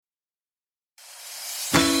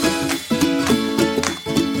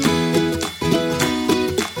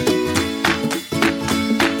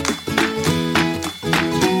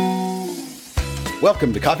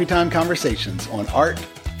Welcome to Coffee Time Conversations on art,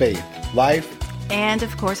 faith, life, and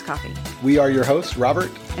of course, coffee. We are your hosts,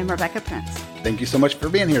 Robert and Rebecca Prince. Thank you so much for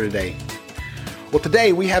being here today. Well,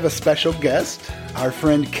 today we have a special guest. Our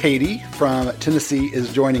friend Katie from Tennessee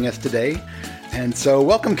is joining us today. And so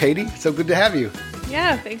welcome, Katie. So good to have you.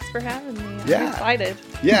 Yeah, thanks for having me. I'm excited.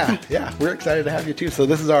 Yeah, we're excited to have you too. So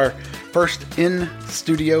this is our first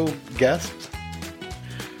in-studio guest.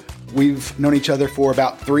 We've known each other for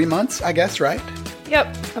about 3 months, I guess, right?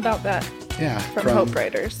 Yep, about that. Yeah. From Hope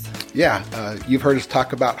Writers. Yeah, you've heard us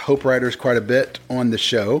talk about Hope Writers quite a bit on the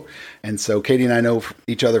show. And so Katie and I know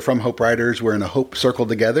each other from Hope Writers. We're in a Hope Circle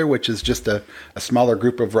together, which is just a smaller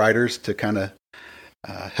group of writers to kind of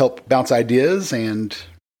help bounce ideas and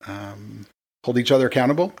hold each other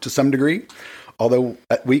accountable to some degree. Although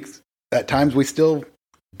at times we still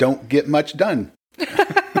don't get much done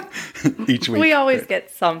each week. We always get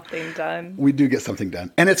something done. We do get something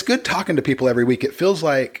done. And it's good talking to people every week. It feels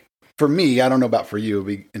like, for me, I don't know about for you, it'll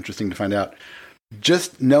be interesting to find out,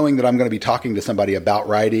 just knowing that I'm going to be talking to somebody about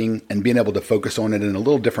writing and being able to focus on it in a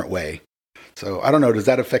little different way. So I don't know, does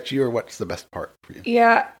that affect you, or what's the best part for you?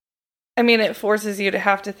 Yeah. I mean, it forces you to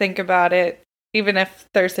have to think about it. Even if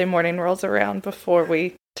Thursday morning rolls around before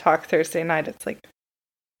we talk Thursday night, it's like,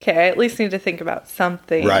 okay, I at least need to think about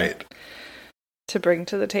something. Right. To bring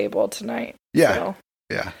to the table tonight. Yeah. So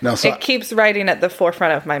yeah. No, so it keeps writing at the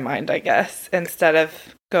forefront of my mind, I guess, instead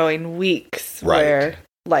of going weeks where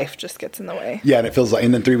life just gets in the way. Yeah, and it feels like,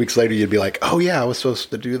 and then 3 weeks later you'd be like, oh yeah, I was supposed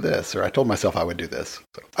to do this, or I told myself I would do this.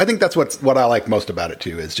 So I think that's what I like most about it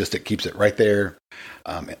too, is just it keeps it right there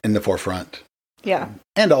in the forefront. Yeah.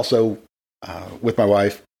 And also with my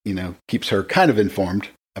wife, keeps her kind of informed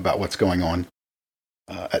about what's going on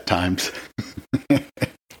at times.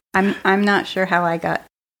 I'm not sure how I got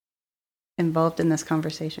involved in this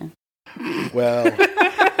conversation. Well,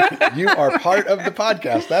 you are part of the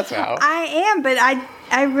podcast. That's how. I am, but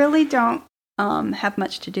I really don't have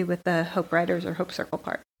much to do with the Hope Writers or Hope Circle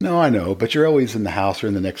part. No, I know, but you're always in the house or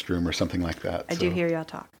in the next room or something like that. I do hear y'all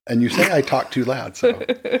talk. And you say I talk too loud, so.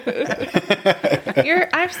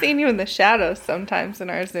 I've seen you in the shadows sometimes in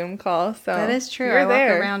our Zoom call. So that is true. You're I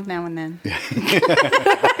there. walk around now and then.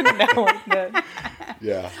 Now and then.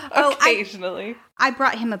 Yeah. Occasionally. I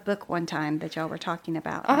brought him a book one time that y'all were talking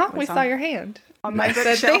about. We saw your hand. On my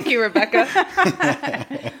bookshelf. Thank you,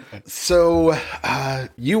 Rebecca. So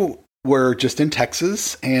you were just in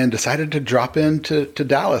Texas and decided to drop into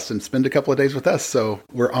Dallas and spend a couple of days with us. So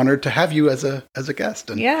we're honored to have you as a guest.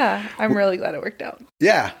 And yeah, I'm really glad it worked out.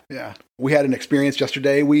 Yeah. We had an experience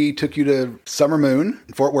yesterday. We took you to Summer Moon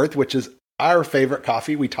in Fort Worth, which is our favorite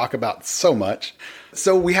coffee we talk about so much.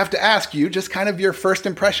 So we have to ask you just kind of your first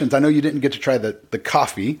impressions. I know you didn't get to try the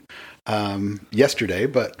coffee yesterday,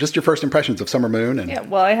 but just your first impressions of Summer Moon. And yeah,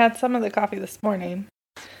 well, I had some of the coffee this morning.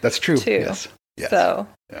 That's true. Too. Yes. So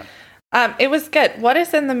yeah. It was good. What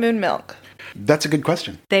is in the moon milk? That's a good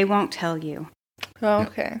question. They won't tell you. Oh,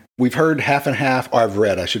 okay. We've heard half and half, or I've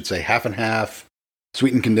read, I should say, half and half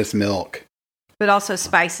sweetened condensed milk. But also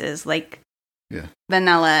spices like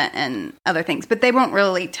vanilla and other things. But they won't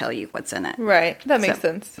really tell you what's in it. Right. That makes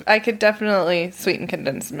sense. I could definitely, sweetened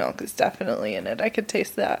condensed milk is definitely in it. I could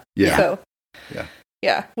taste that. Yeah. So,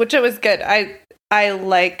 yeah, which it was good. I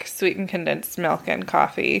like sweetened condensed milk and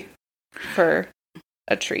coffee for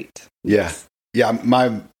a treat. Yeah. Yeah.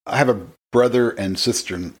 I have a brother and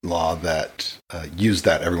sister-in-law that use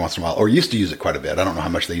that every once in a while, or used to use it quite a bit. I don't know how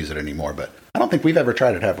much they use it anymore, but I don't think we've ever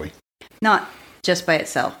tried it, have we? Not just by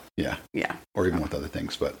itself. Yeah. Yeah. Or even with other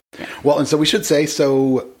things. But well, and so we should say,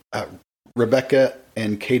 Rebecca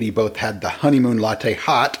and Katie both had the honeymoon latte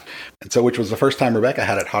hot, and so which was the first time Rebecca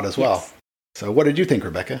had it hot as well. Yes. So what did you think,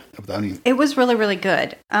 Rebecca, of the honey? It was really, really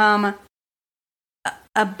good.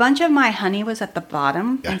 A bunch of my honey was at the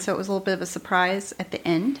bottom, and so it was a little bit of a surprise at the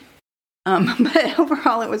end. But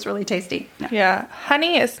overall, it was really tasty. No. Yeah.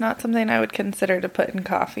 Honey is not something I would consider to put in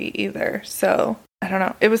coffee either. So, I don't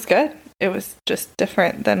know. It was good. It was just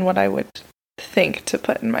different than what I would think to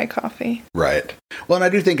put in my coffee. Right. Well, and I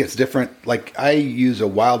do think it's different. Like, I use a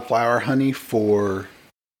wildflower honey for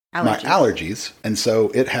my allergies, and so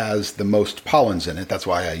it has the most pollens in it. That's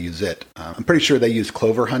why I use it. I'm pretty sure they use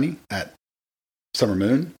clover honey at Summer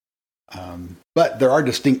Moon. But there are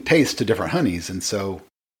distinct tastes to different honeys, and so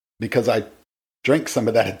because I drank some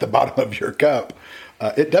of that at the bottom of your cup,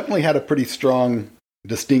 it definitely had a pretty strong,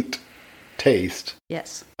 distinct taste.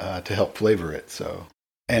 Yes. To help flavor it. So,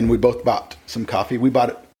 and we both bought some coffee. We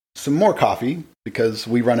bought some more coffee because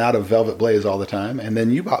we run out of Velvet Blaze all the time, and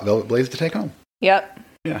then you bought Velvet Blaze to take home. Yep.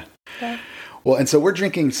 Yeah. Well, and so we're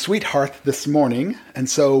drinking Sweet Hearth this morning. And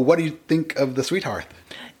so what do you think of the Sweet Hearth?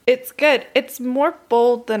 It's good. It's more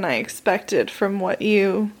bold than I expected from how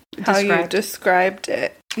you described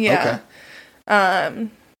it. Yeah. Okay.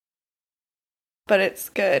 But it's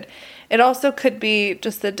good. It also could be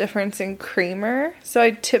just the difference in creamer. So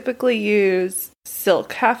I typically use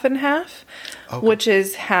Silk half and half, which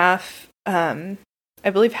is half, I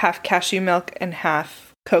believe half cashew milk and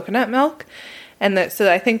half coconut milk. And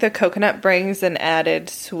so I think the coconut brings an added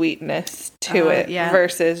sweetness to it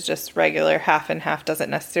versus just regular half and half doesn't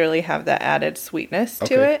necessarily have that added sweetness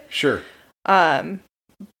to it. Sure.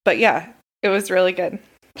 But yeah, it was really good.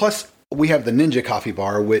 Plus, we have the Ninja coffee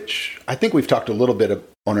bar, which I think we've talked a little bit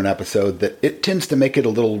on an episode that it tends to make it a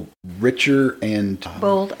little richer and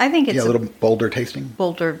bold. I think it's a little bolder tasting.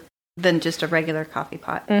 Bolder than just a regular coffee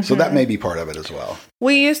pot. Mm-hmm. So that may be part of it as well.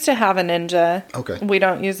 We used to have a Ninja. Okay. We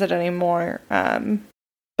don't use it anymore.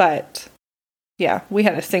 But yeah, we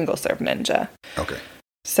had a single serve Ninja. Okay.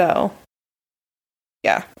 So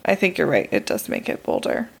yeah, I think you're right. It does make it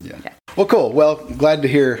bolder. Yeah. Well, cool. Well, glad to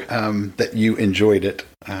hear that you enjoyed it,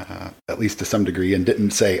 at least to some degree, and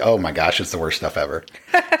didn't say, oh my gosh, it's the worst stuff ever.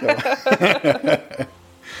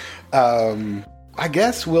 I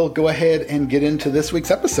guess we'll go ahead and get into this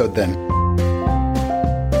week's episode then.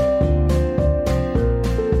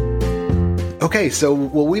 Okay, so,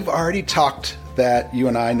 we've already talked that you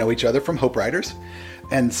and I know each other from Hope Riders.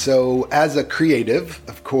 And so as a creative,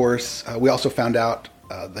 of course, we also found out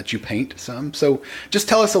that you paint some. So just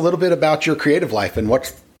tell us a little bit about your creative life and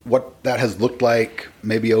what that has looked like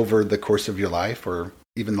maybe over the course of your life or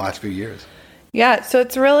even the last few years. Yeah, so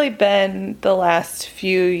it's really been the last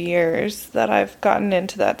few years that I've gotten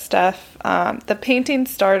into that stuff. The painting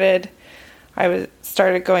started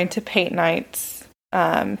going to paint nights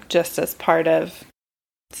just as part of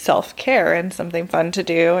self-care and something fun to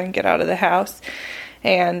do and get out of the house.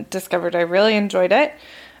 And discovered I really enjoyed it.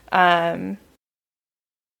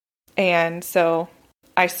 And so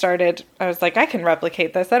I was like, I can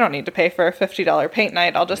replicate this. I don't need to pay for a $50 paint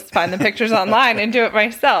night. I'll just find the pictures online and do it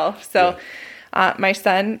myself. So my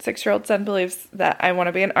 6-year-old son believes that I want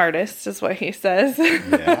to be an artist is what he says.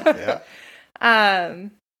 Yeah.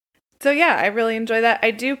 So yeah, I really enjoy that. I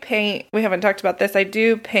do paint. We haven't talked about this. I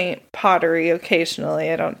do paint pottery occasionally.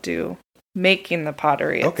 I don't do making the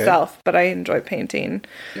pottery itself, but I enjoy painting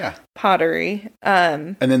pottery.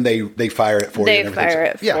 And then they fire it for you. They fire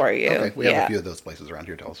it for you. Okay. We have a few of those places around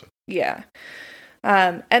here also. Yeah.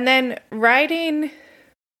 And then writing,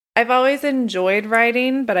 I've always enjoyed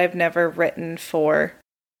writing, but I've never written for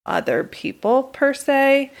other people per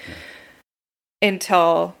se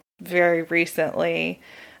until very recently.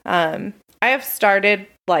 I have started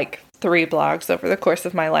like 3 blogs over the course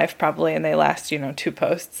of my life probably, and they last, 2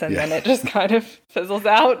 posts, and then it just kind of fizzles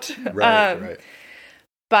out. Right.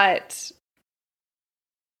 But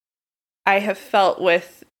I have felt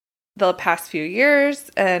with the past few years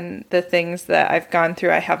and the things that I've gone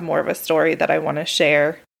through, I have more of a story that I want to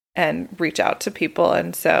share and reach out to people.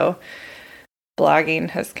 And so blogging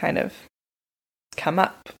has kind of come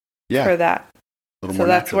up for that. So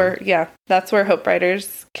that's where Hope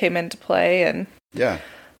Riders came into play, and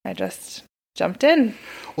I just jumped in.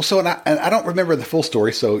 Well, so, and I don't remember the full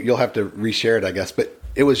story, so you'll have to reshare it, I guess, but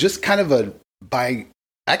it was just kind of by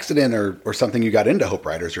accident or something you got into Hope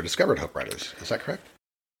Riders or discovered Hope Riders. Is that correct?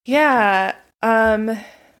 Yeah.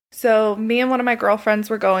 So me and one of my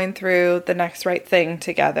girlfriends were going through The Next Right Thing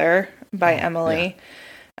together by Emily.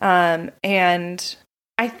 Yeah. And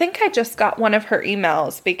I think I just got one of her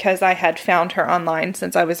emails because I had found her online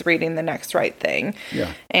since I was reading The Next Right Thing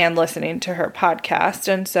and listening to her podcast.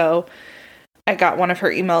 And so I got one of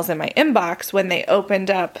her emails in my inbox when they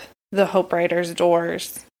opened up the Hope Riders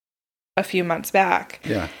doors a few months back.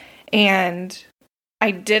 Yeah. And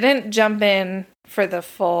I didn't jump in for the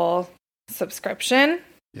full subscription,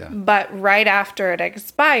 but right after it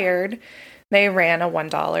expired, they ran a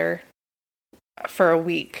 $1 for a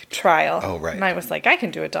week trial. Oh, right. And I was like, I can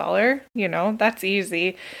do $1, that's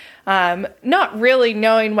easy. Not really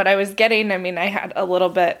knowing what I was getting. I mean, I had a little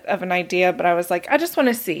bit of an idea, but I was like, I just want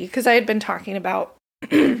to see, because I had been talking about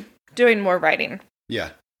doing more writing. Yeah.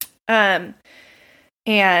 And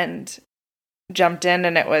jumped in,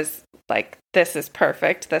 and it was like, this is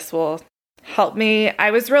perfect. This will help me. I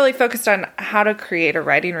was really focused on how to create a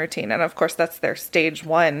writing routine. And of course, that's their stage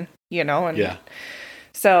 1, and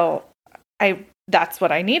so that's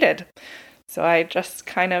what I needed. So I just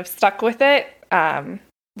kind of stuck with it,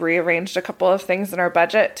 rearranged a couple of things in our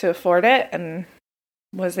budget to afford it, and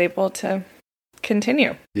was able to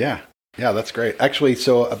continue. Yeah. Yeah, that's great. Actually,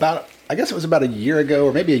 so I guess it was about a year ago,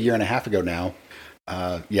 or maybe a year and a half ago now.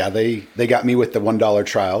 They got me with the $1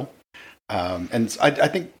 trial. And I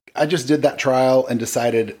think I just did that trial and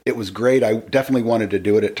decided it was great. I definitely wanted to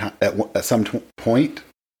do it at some point,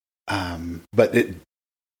 but it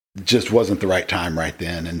just wasn't the right time right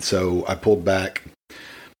then. And so I pulled back.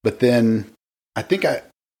 But then I think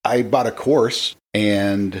I bought a course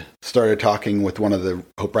and started talking with one of the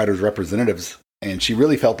Hope Writers representatives. And she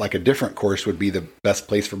really felt like a different course would be the best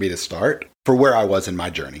place for me to start for where I was in my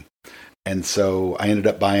journey. And so I ended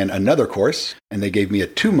up buying another course, and they gave me a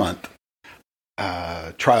 2-month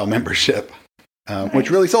trial membership, nice.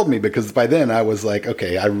 Which really sold me, because by then I was like,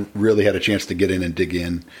 okay, I really had a chance to get in and dig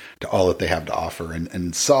in to all that they have to offer,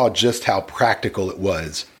 and saw just how practical it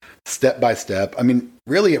was, step by step. I mean,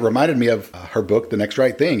 really, it reminded me of her book, The Next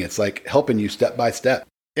Right Thing. It's like helping you step by step.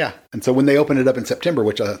 Yeah. And so when they opened it up in September,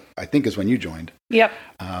 which I think is when you joined, yep,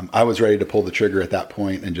 I was ready to pull the trigger at that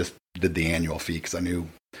point and just did the annual fee, because I knew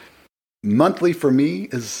monthly for me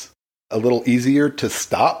is a little easier to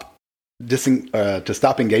stop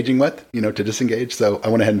engaging with, to disengage. So I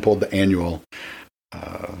went ahead and pulled the annual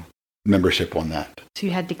membership on that. So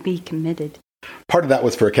you had to be committed. Part of that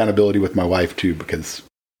was for accountability with my wife too, because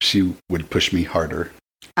she would push me harder.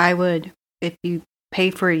 I would. If you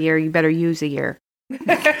pay for a year, you better use a year.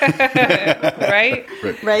 Right?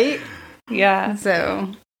 Right? Yeah.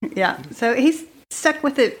 So he's stuck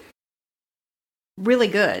with it really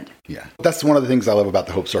good. Yeah. That's one of the things I love about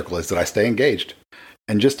the Hope Circle, is that I stay engaged.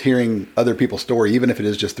 And just hearing other people's story, even if it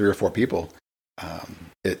is just 3 or 4 people,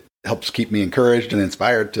 it helps keep me encouraged and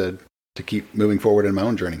inspired to keep moving forward in my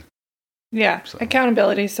own journey. Yeah. So,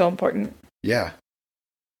 accountability is so important. Yeah.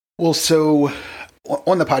 Well, so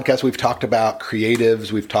on the podcast, we've talked about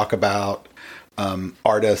creatives. We've talked about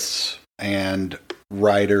artists and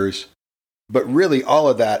writers. But really, all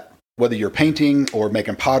of that, whether you're painting or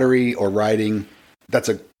making pottery or writing, that's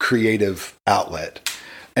a creative outlet.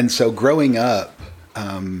 And so growing up,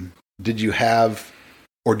 did you have,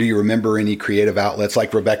 or do you remember any creative outlets?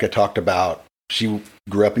 Like Rebecca talked about, she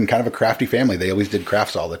grew up in kind of a crafty family. They always did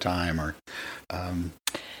crafts all the time.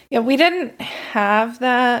 Yeah, we didn't have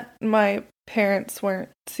that. My parents weren't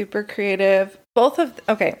super creative.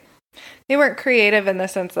 They weren't creative in the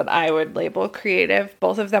sense that I would label creative.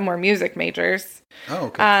 Both of them were music majors. Oh,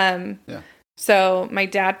 okay. Yeah. So my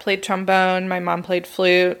dad played trombone, my mom played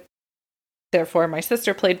flute. Therefore, my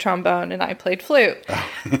sister played trombone and I played flute.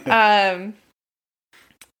 Oh.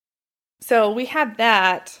 So we had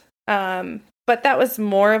that, but that was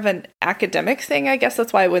more of an academic thing. I guess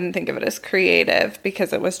that's why I wouldn't think of it as creative,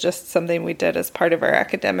 because it was just something we did as part of our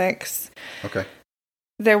academics. Okay.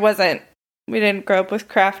 We didn't grow up with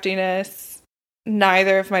craftiness.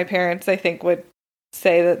 Neither of my parents, I think, would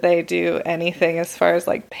say that they do anything as far as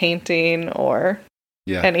like painting or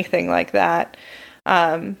anything like that.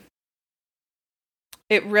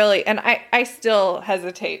 It really, and I still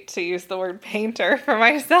hesitate to use the word painter for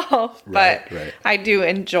myself, but I do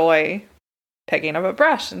enjoy picking up a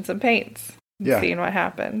brush and some paints and seeing what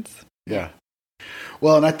happens. Yeah.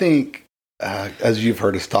 Well, and I think, as you've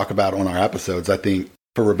heard us talk about on our episodes, I think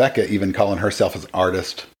for Rebecca, even calling herself as an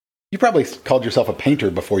artist, you probably called yourself a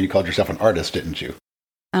painter before you called yourself an artist, didn't you?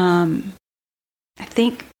 I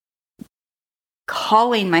think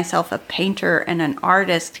calling myself a painter and an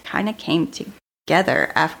artist kind of came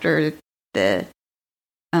together after the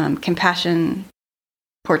compassion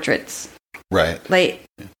portraits. Right. Like,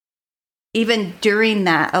 even during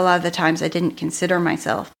that, a lot of the times I didn't consider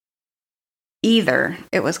myself either.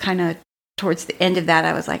 It was kind of towards the end of that,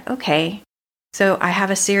 I was like, okay, so I have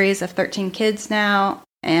a series of 13 kids now,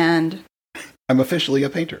 and I'm officially a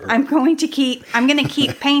painter. I'm going to keep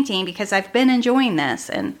painting because I've been enjoying this.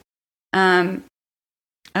 And I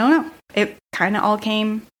don't know, it kind of all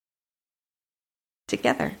came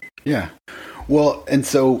together. Yeah. Well, and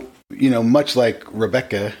so, much like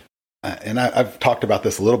Rebecca, and I've talked about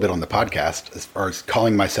this a little bit on the podcast, as far as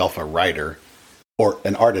calling myself a writer or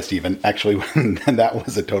an artist even, actually, and that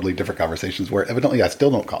was a totally different conversation, where evidently I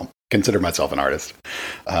still don't consider myself an artist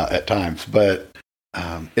at times. But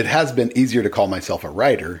it has been easier to call myself a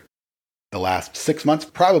writer the last 6 months,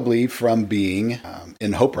 probably from being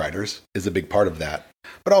in Hope Writers is a big part of that,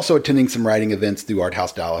 but also attending some writing events through Art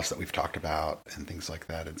House Dallas that we've talked about and things like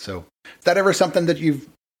that. And so is that ever something that you've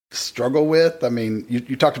struggled with? I mean,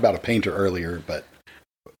 you talked about a painter earlier, but.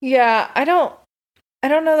 Yeah, I don't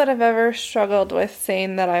know that I've ever struggled with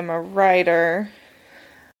saying that I'm a writer.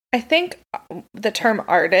 I think the term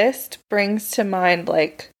artist brings to mind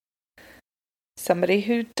like somebody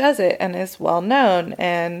who does it and is well known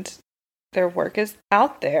and their work is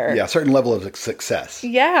out there. Yeah, a certain level of success.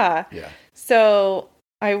 Yeah. Yeah. So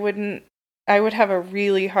I would have a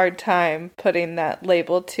really hard time putting that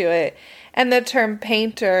label to it. And the term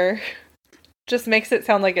painter, just makes it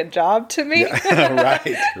sound like a job to me.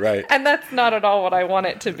 Yeah. Right. And that's not at all what I want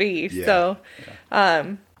it to be. Yeah. So,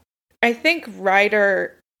 I think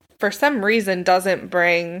writer, for some reason, doesn't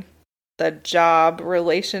bring the job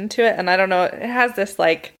relation to it. And I don't know, it has this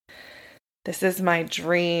like, this is my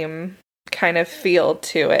dream kind of feel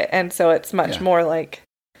to it. And so it's much more like,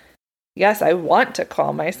 yes, I want to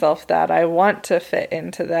call myself that. I want to fit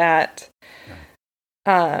into that.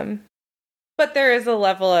 Yeah. But there is a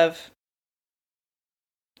level of,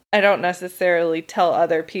 I don't necessarily tell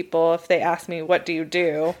other people if they ask me, what do you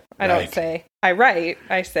do? I don't say, I write.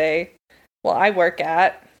 I say, well, I work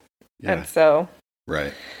at. Yeah. And so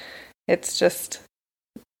it's just,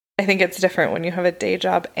 I think it's different when you have a day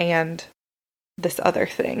job and this other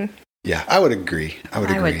thing. Yeah, I would agree. I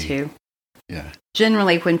would too. Yeah.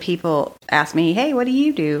 Generally, when people ask me, hey, what do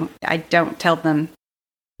you do? I don't tell them,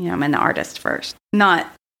 I'm an artist first.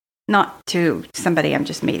 Not to somebody I'm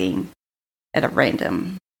just meeting at a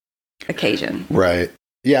random occasion. Right.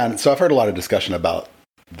 Yeah. And so I've heard a lot of discussion about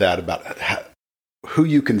that, about who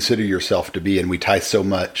you consider yourself to be. And we tie so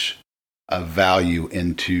much of value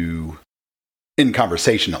in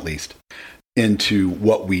conversation, at least, into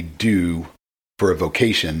what we do for a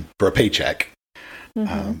vocation, for a paycheck.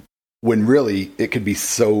 Mm-hmm. When really it could be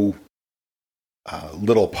so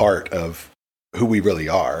little part of who we really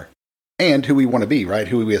are and who we want to be, right?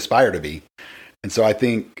 Who we aspire to be. And so I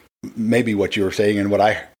think maybe what you were saying and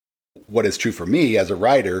what is true for me as a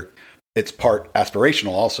writer, it's part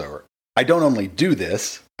aspirational also. I don't only do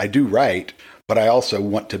this, I do write, but I also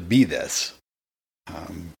want to be this.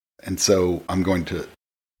 And so I'm going to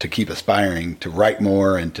keep aspiring to write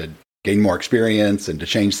more and to gain more experience and to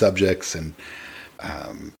change subjects and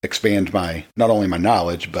expand not only my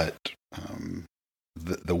knowledge, but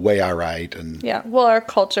the way I write. And yeah, well, our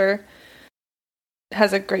culture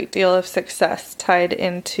has a great deal of success tied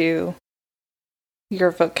into your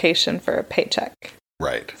vocation for a paycheck.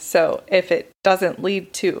 Right. So if it doesn't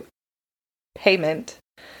lead to payment,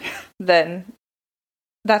 then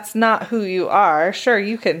that's not who you are. Sure,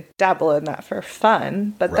 you can dabble in that for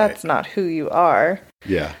fun, but that's not who you are.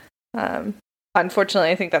 Yeah. Unfortunately,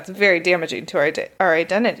 I think that's very damaging to our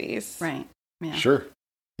identities. Right. Yeah. Sure.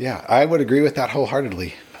 Yeah, I would agree with that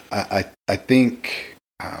wholeheartedly. I think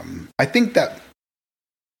that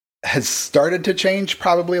has started to change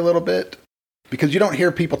probably a little bit, because you don't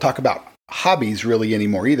hear people talk about hobbies really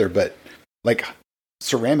anymore either. But like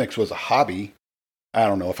ceramics was a hobby. I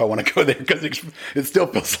don't know if I want to go there because it still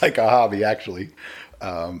feels like a hobby actually.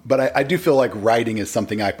 But I do feel like writing is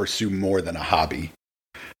something I pursue more than a hobby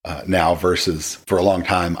now, versus for a long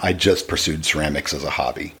time I just pursued ceramics as a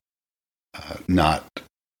hobby, not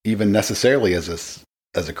even necessarily as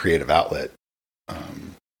a creative outlet.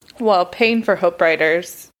 Well, Pain for Hope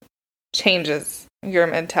writers changes your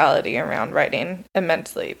mentality around writing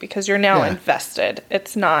immensely, because you're now invested.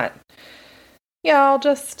 It's not, I'll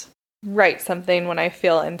just write something when I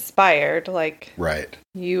feel inspired. Like,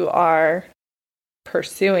 you are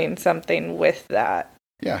pursuing something with that.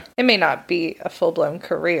 Yeah. It may not be a full-blown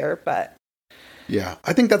career, but... Yeah,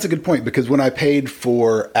 I think that's a good point, because when I paid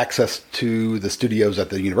for access to the studios at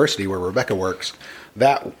the university where Rebecca works,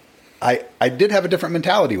 that I did have a different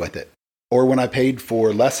mentality with it. Or when I paid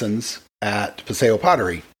for lessons at Paseo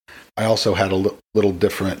Pottery, I also had a little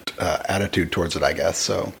different attitude towards it, I guess.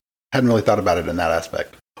 So hadn't really thought about it in that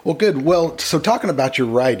aspect. Well, good. Well, so talking about your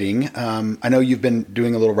writing, I know you've been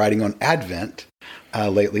doing a little writing on Advent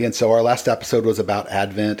lately. And so our last episode was about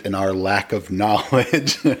Advent and our lack of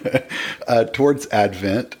knowledge towards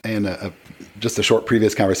Advent. And just a short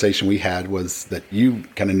previous conversation we had was that you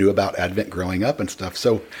kind of knew about Advent growing up and stuff.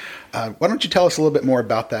 So why don't you tell us a little bit more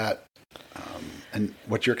about that and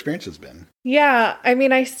what your experience has been? Yeah, I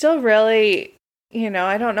mean, I still really,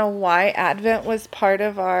 I don't know why Advent was part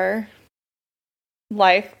of our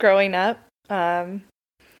life growing up. I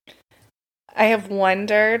have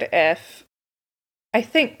wondered if, I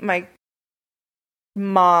think my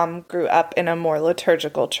mom grew up in a more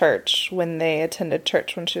liturgical church when they attended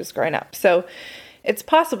church when she was growing up. So it's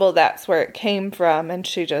possible that's where it came from and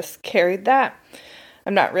she just carried that.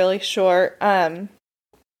 I'm not really sure.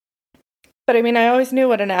 But I mean, I always knew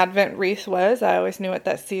what an Advent wreath was. I always knew what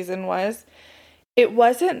that season was. It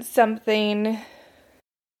wasn't something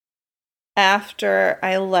after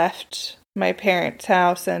I left my parents'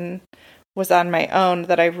 house and was on my own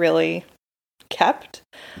that I really kept.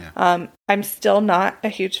 Yeah. I'm still not a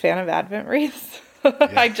huge fan of Advent wreaths.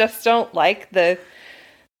 Yeah. I just don't like that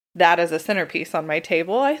as a centerpiece on my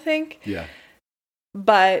table, I think. Yeah.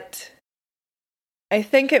 But I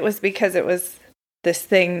think it was because it was this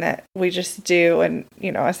thing that we just do. And,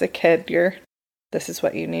 as a kid, you're this is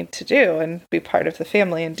what you need to do and be part of the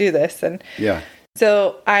family and do this. And yeah.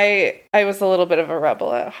 So I was a little bit of a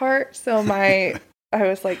rebel at heart. So I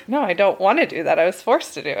was like, no, I don't want to do that. I was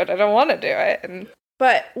forced to do it. I don't want to do it.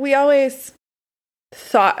 But we always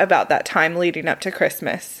thought about that time leading up to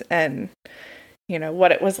Christmas and, you know,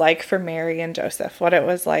 what it was like for Mary and Joseph, what it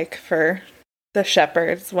was like for the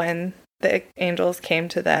shepherds when the angels came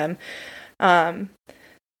to them.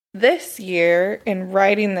 This year, in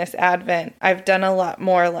writing this Advent, I've done a lot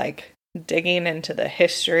more like digging into the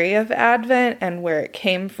history of Advent and where it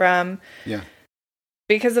came from. Yeah.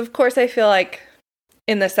 Because, of course, I feel like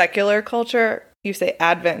in the secular culture, you say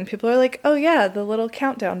Advent, and people are like, oh, yeah, the little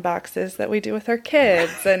countdown boxes that we do with our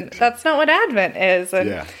kids. And that's not what Advent is.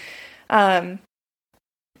 And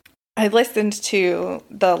I listened to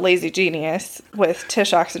the Lazy Genius with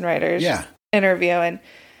Tish Oxenreider's interview, and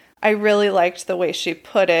I really liked the way she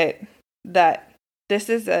put it, that this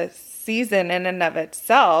is a season in and of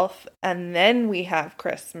itself, and then we have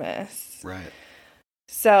Christmas. Right.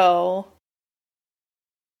 So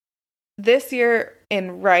this year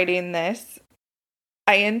in writing this,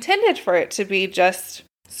 I intended for it to be just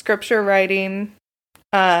scripture writing,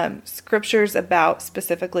 scriptures about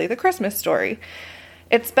specifically the Christmas story.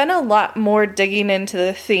 It's been a lot more digging into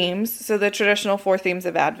the themes. So the traditional 4 themes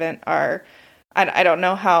of Advent are, I don't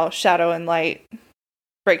know how Shadow and Light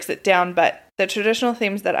breaks it down, but the traditional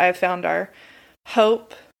themes that I've found are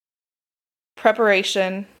hope,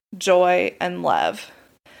 preparation, joy, and love.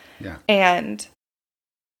 Yeah. And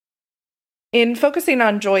in focusing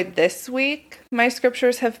on joy this week, my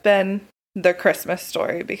scriptures have been the Christmas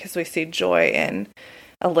story, because we see joy in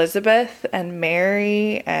Elizabeth and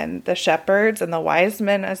Mary and the shepherds and the wise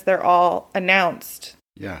men as they're all announced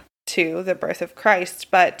to the birth of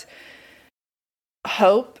Christ. But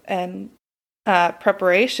hope and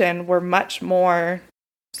preparation were much more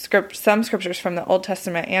some scriptures from the Old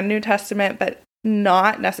Testament and New Testament, but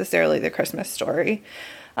not necessarily the Christmas story.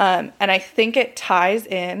 And I think it ties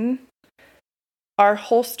in our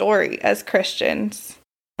whole story as Christians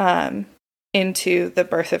into the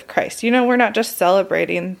birth of Christ. You know, we're not just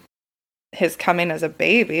celebrating his coming as a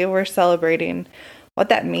baby, we're celebrating what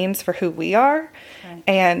that means for who we are. Right.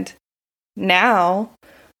 And now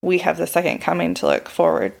we have the second coming to look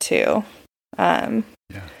forward to.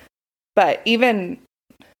 But even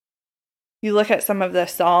you look at some of the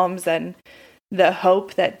Psalms and the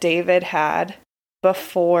hope that David had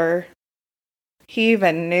before he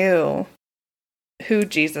even knew who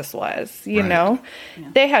Jesus was, you know?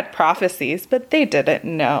 Yeah. They had prophecies, but they didn't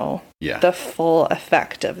know the full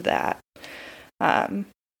effect of that.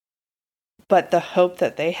 But the hope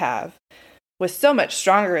that they have was so much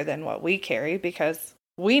stronger than what we carry, because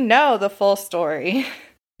we know the full story.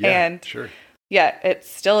 And yet it's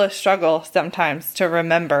still a struggle sometimes to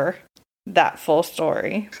remember that full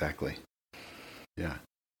story. Exactly. Yeah.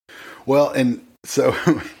 Well, and so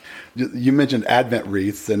you mentioned Advent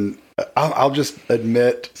wreaths, and I'll just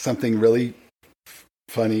admit something really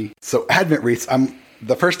funny. So Advent wreaths,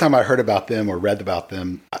 the first time I heard about them or read about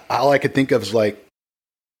them, all I could think of is like,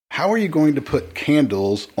 how are you going to put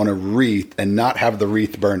candles on a wreath and not have the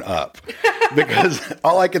wreath burn up? Because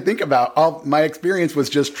all I could think about, my experience was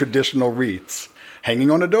just traditional wreaths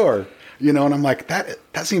hanging on a door, you know, and I'm like, that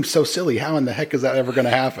seems so silly. How in the heck is that ever going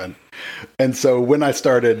to happen? And so when I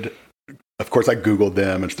started, of course, I Googled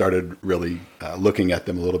them and started really looking at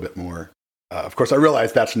them a little bit more. Of course, I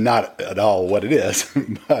realized that's not at all what it is,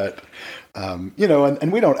 but, you know,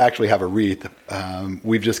 and we don't actually have a wreath.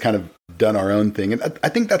 We've just kind of done our own thing. And I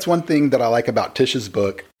think that's one thing that I like about Tish's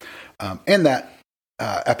book, and that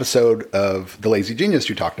episode of The Lazy Genius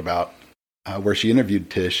you talked about, where she interviewed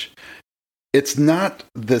Tish. It's not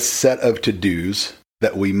the set of to-dos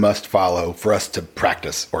that we must follow for us to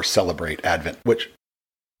practice or celebrate Advent, which,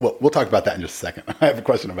 well, we'll talk about that in just a second. I have a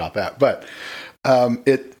question about that. But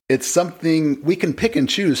it's something we can pick and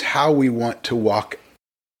choose how we want to walk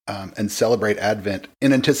and celebrate Advent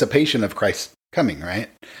in anticipation of Christ's coming, right?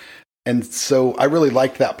 And so I really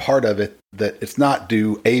liked that part of it, that it's not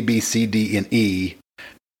do A, B, C, D, and E.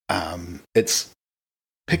 It's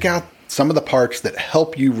pick out some of the parts that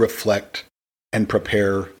help you reflect and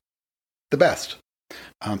prepare the best.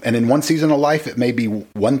 And in one season of life, it may be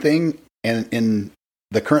one thing. And in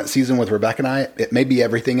the current season with Rebecca and I, it may be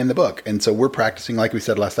everything in the book. And so we're practicing, like we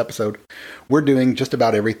said last episode, we're doing just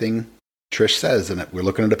about everything Trish says in it. We're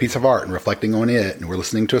looking at a piece of art and reflecting on it, and we're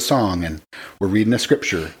listening to a song, and we're reading a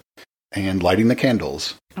scripture and lighting the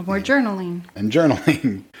candles. And we're journaling. And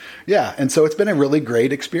journaling. Yeah. And so it's been a really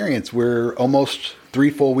great experience. We're almost 3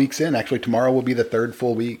 full weeks in. Actually, tomorrow will be the 3rd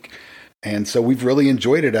full week. And so we've really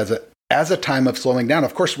enjoyed it as as a time of slowing down.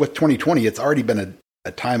 Of course, with 2020, it's already been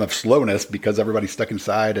a time of slowness because everybody's stuck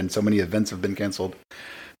inside and so many events have been canceled.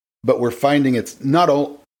 But we're finding it's not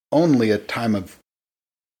only a time of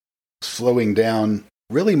slowing down,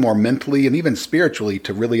 really more mentally and even spiritually,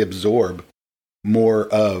 to really absorb more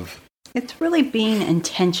of. It's really being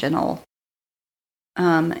intentional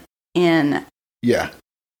in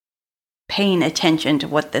paying attention to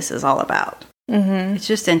what this is all about. Mm-hmm. It's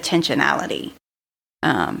just intentionality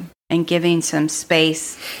and giving some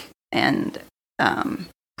space and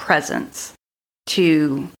presence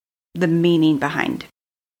to the meaning behind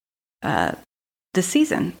the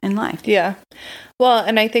season in life. Yeah. Well,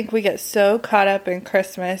 and I think we get so caught up in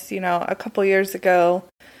Christmas. A couple years ago,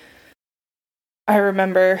 I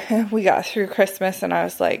remember we got through Christmas and I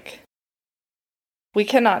was like, we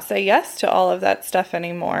cannot say yes to all of that stuff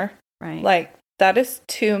anymore. Right. Like, that is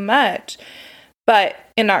too much. But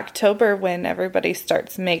in October, when everybody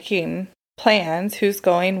starts making plans, who's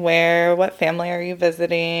going where, what family are you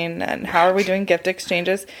visiting, and how are we doing gift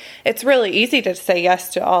exchanges, it's really easy to say yes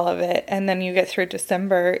to all of it. And then you get through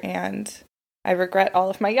December and I regret all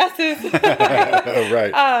of my yeses.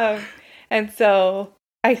 Right. And so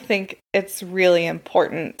I think it's really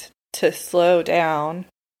important to slow down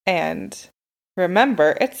and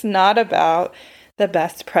remember, it's not about the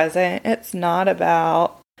best present. It's not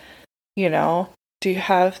about, do you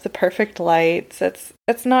have the perfect lights?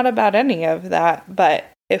 It's not about any of that. But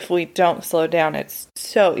if we don't slow down, it's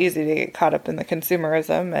so easy to get caught up in the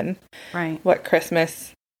consumerism and what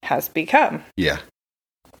Christmas has become. Yeah.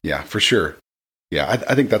 Yeah, for sure. Yeah,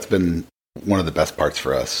 I think that's been one of the best parts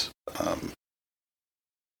for us.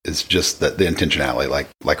 Is just the intentionality,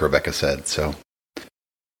 like Rebecca said. So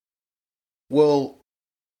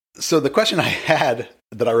the question I had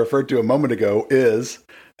that I referred to a moment ago is,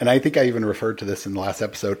 and I think I even referred to this in the last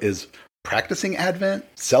episode, is practicing Advent,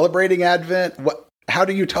 celebrating Advent. How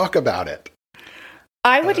do you talk about it?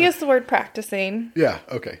 I would use the word practicing. Yeah,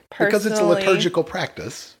 okay. Personally, because it's a liturgical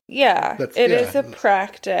practice. Yeah, it is a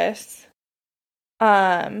practice.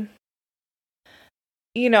 I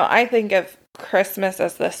think of Christmas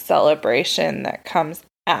as the celebration that comes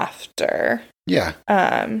after. Yeah.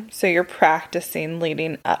 So you're practicing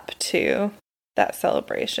leading up to that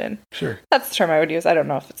celebration. Sure. That's the term I would use. I don't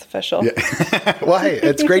know if it's official. Yeah. Well, hey,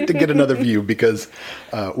 it's great to get another view because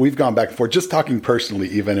we've gone back and forth, just talking personally,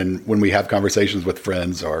 even when we have conversations with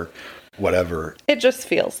friends or whatever. It just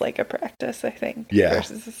feels like a practice, I think,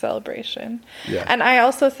 versus a celebration. Yeah. And I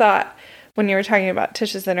also thought, when you were talking about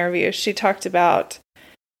Tish's interview, she talked about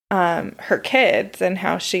her kids and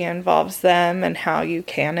how she involves them and how you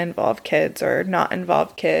can involve kids or not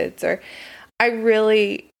involve kids. Or I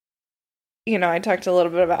really, I talked a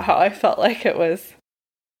little bit about how I felt like it was,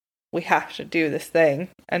 we have to do this thing.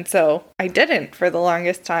 And so I didn't for the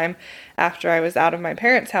longest time after I was out of my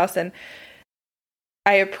parents' house. And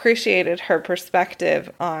I appreciated her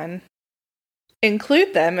perspective on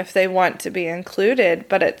include them if they want to be included,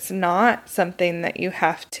 but it's not something that you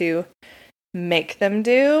have to make them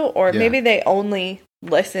do, or maybe they only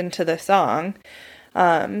listen to the song.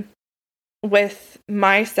 With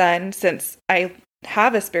my son, since I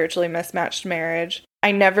have a spiritually mismatched marriage,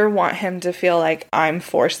 I never want him to feel like I'm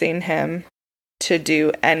forcing him to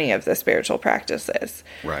do any of the spiritual practices.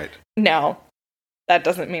 Right. Now, that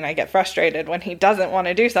doesn't mean I get frustrated when he doesn't want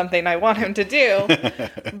to do something I want him to do,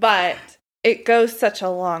 but it goes such a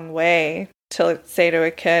long way to say to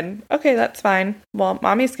a kid, okay, that's fine. Well,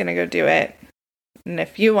 mommy's going to go do it. And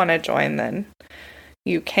if you want to join, then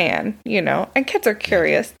you can, And kids are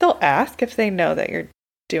curious. They'll ask if they know that you're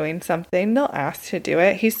doing something. They'll ask to do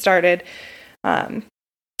it. He started, our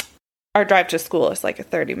drive to school is like a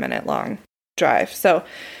 30-minute long drive. So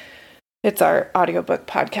it's our audiobook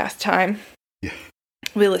podcast time. Yeah.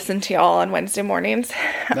 We listen to y'all on Wednesday mornings.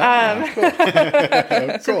 Cool.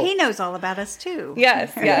 So he knows all about us too.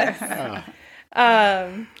 Yes.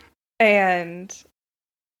 And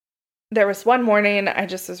there was one morning I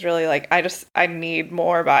just was really like, I need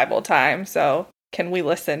more Bible time. So can we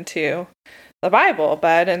listen to the Bible?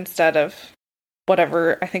 But instead of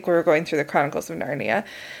whatever, I think we were going through the Chronicles of Narnia.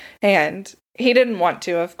 And he didn't want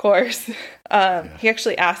to, of course. He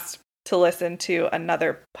actually asked to listen to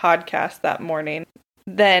another podcast that morning.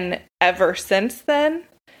 Then ever since then,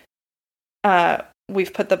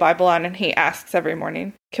 we've put the Bible on, and he asks every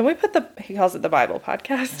morning, can we put he calls it the Bible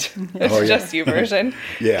podcast. It's just you version.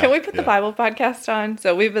 Can we put the Bible podcast on?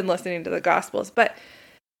 So we've been listening to the Gospels, but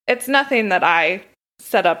it's nothing that I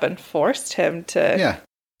set up and forced him to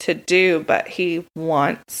do, but he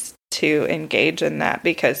wants to engage in that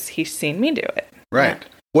because he's seen me do it. Right. Yeah.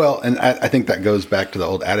 Well, and I think that goes back to the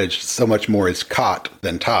old adage, so much more is caught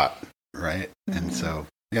than taught. right? And so,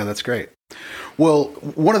 yeah, that's great. Well,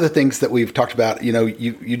 one of the things that we've talked about,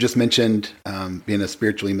 you just mentioned being a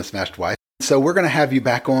spiritually mismatched wife. So we're going to have you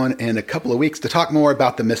back on in a couple of weeks to talk more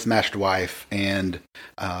about the mismatched wife and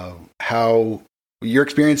how your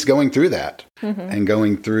experience going through that and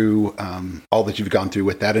going through all that you've gone through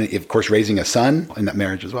with that. And of course, raising a son in that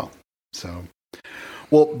marriage as well. So,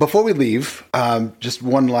 well, before we leave, just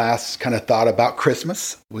one last kind of thought about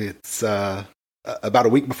Christmas. It's about a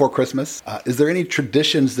week before Christmas. Is there any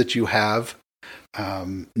traditions that you have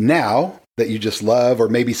now that you just love, or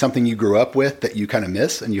maybe something you grew up with that you kind of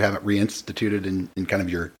miss and you haven't reinstituted in kind of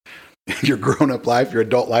your grown-up life, your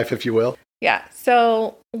adult life, if you will? Yeah.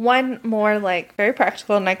 So one more very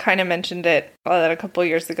practical, and I kind of mentioned it a couple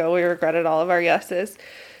years ago. We regretted all of our yeses.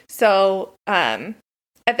 So at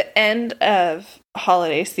the end of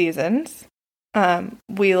holiday seasons,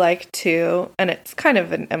 we like to, and it's kind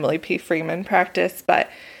of an Emily P. Freeman practice, but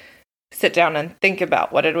sit down and think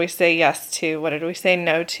about, what did we say yes to? What did we say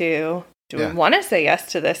no to? Do we want to say yes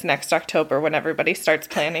to this next October when everybody starts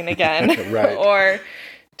planning again? Right. Or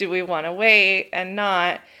do we want to wait and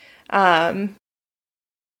not? And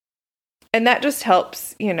that just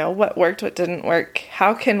helps, what worked, what didn't work.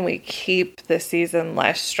 How can we keep the season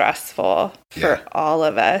less stressful for all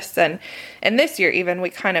of us? And this year, even,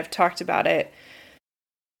 we kind of talked about it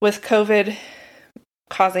with COVID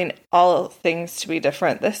causing all things to be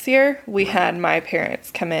different this year. We had my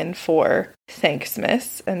parents come in for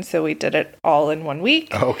Thanksmas, and so we did it all in 1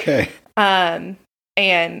 week. Okay. And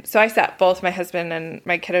so I sat both my husband and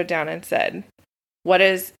my kiddo down and said, what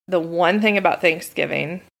is the one thing about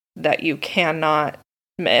Thanksgiving that you cannot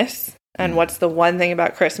miss? And what's the one thing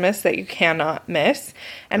about Christmas that you cannot miss?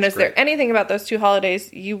 And is there anything about those two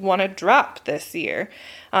holidays you want to drop this year?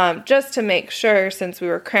 Just to make sure, since we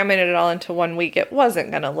were cramming it all into 1 week, it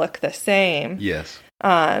wasn't going to look the same. Yes.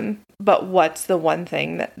 But what's the one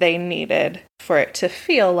thing that they needed for it to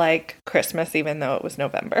feel like Christmas, even though it was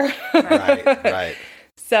November? Right.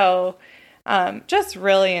 So just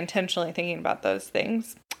really intentionally thinking about those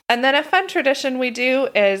things. And then a fun tradition we do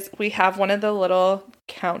is we have one of the little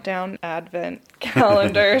countdown advent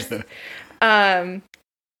calendars. And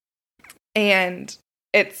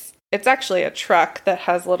it's actually a truck that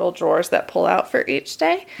has little drawers that pull out for each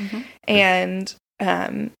day. And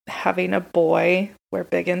having a boy, we're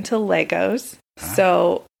big into Legos.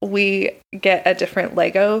 So we get a different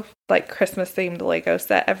Lego, Christmas themed Lego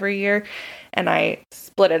set every year. And I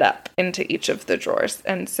split it up into each of the drawers.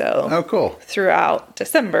 And so cool. Throughout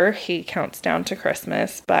December, he counts down to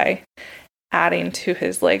Christmas by adding to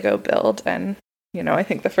his Lego build. And, I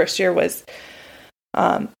think the first year was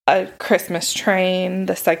a Christmas train.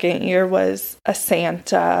 The second year was a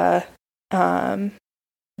Santa.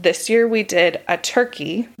 This year we did a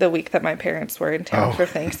turkey the week that my parents were in town for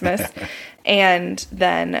Thanksmas. And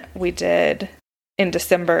then we did, in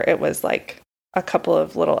December, it was a couple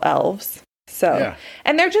of little elves. So,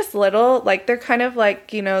 and they're just little, they're kind of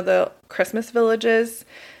the Christmas villages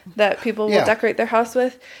that people will decorate their house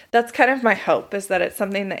with. That's kind of my hope, is that it's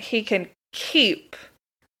something that he can keep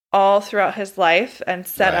all throughout his life and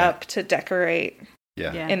set up to decorate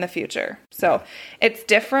in the future. So it's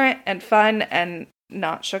different and fun and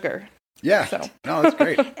not sugar. Yeah. So. No, that's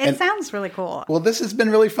great. It sounds really cool. Well, this has been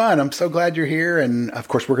really fun. I'm so glad you're here. And of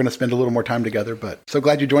course, we're going to spend a little more time together, but so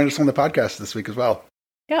glad you joined us on the podcast this week as well.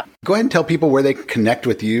 Yeah. Go ahead and tell people where they can connect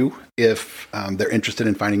with you if they're interested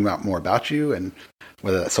in finding out more about you, and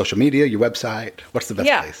whether that's social media, your website. What's the best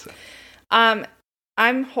place?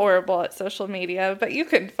 I'm horrible at social media, but you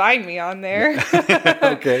can find me on there.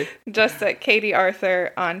 Okay. Just at Katie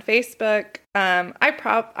Arthur on Facebook.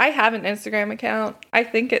 I have an Instagram account. I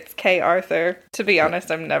think it's K Arthur. To be honest,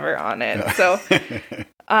 I'm never on it. So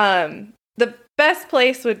the best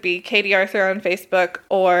place would be Katie Arthur on Facebook,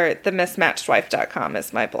 or themismatchedwife.com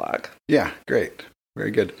is my blog. Yeah, great. Very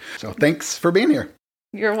good. So thanks for being here.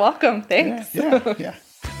 You're welcome. Thanks. Yeah.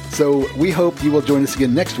 So we hope you will join us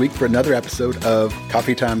again next week for another episode of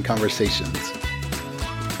Coffee Time Conversations.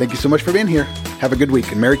 Thank you so much for being here. Have a good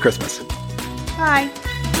week and Merry Christmas. Bye.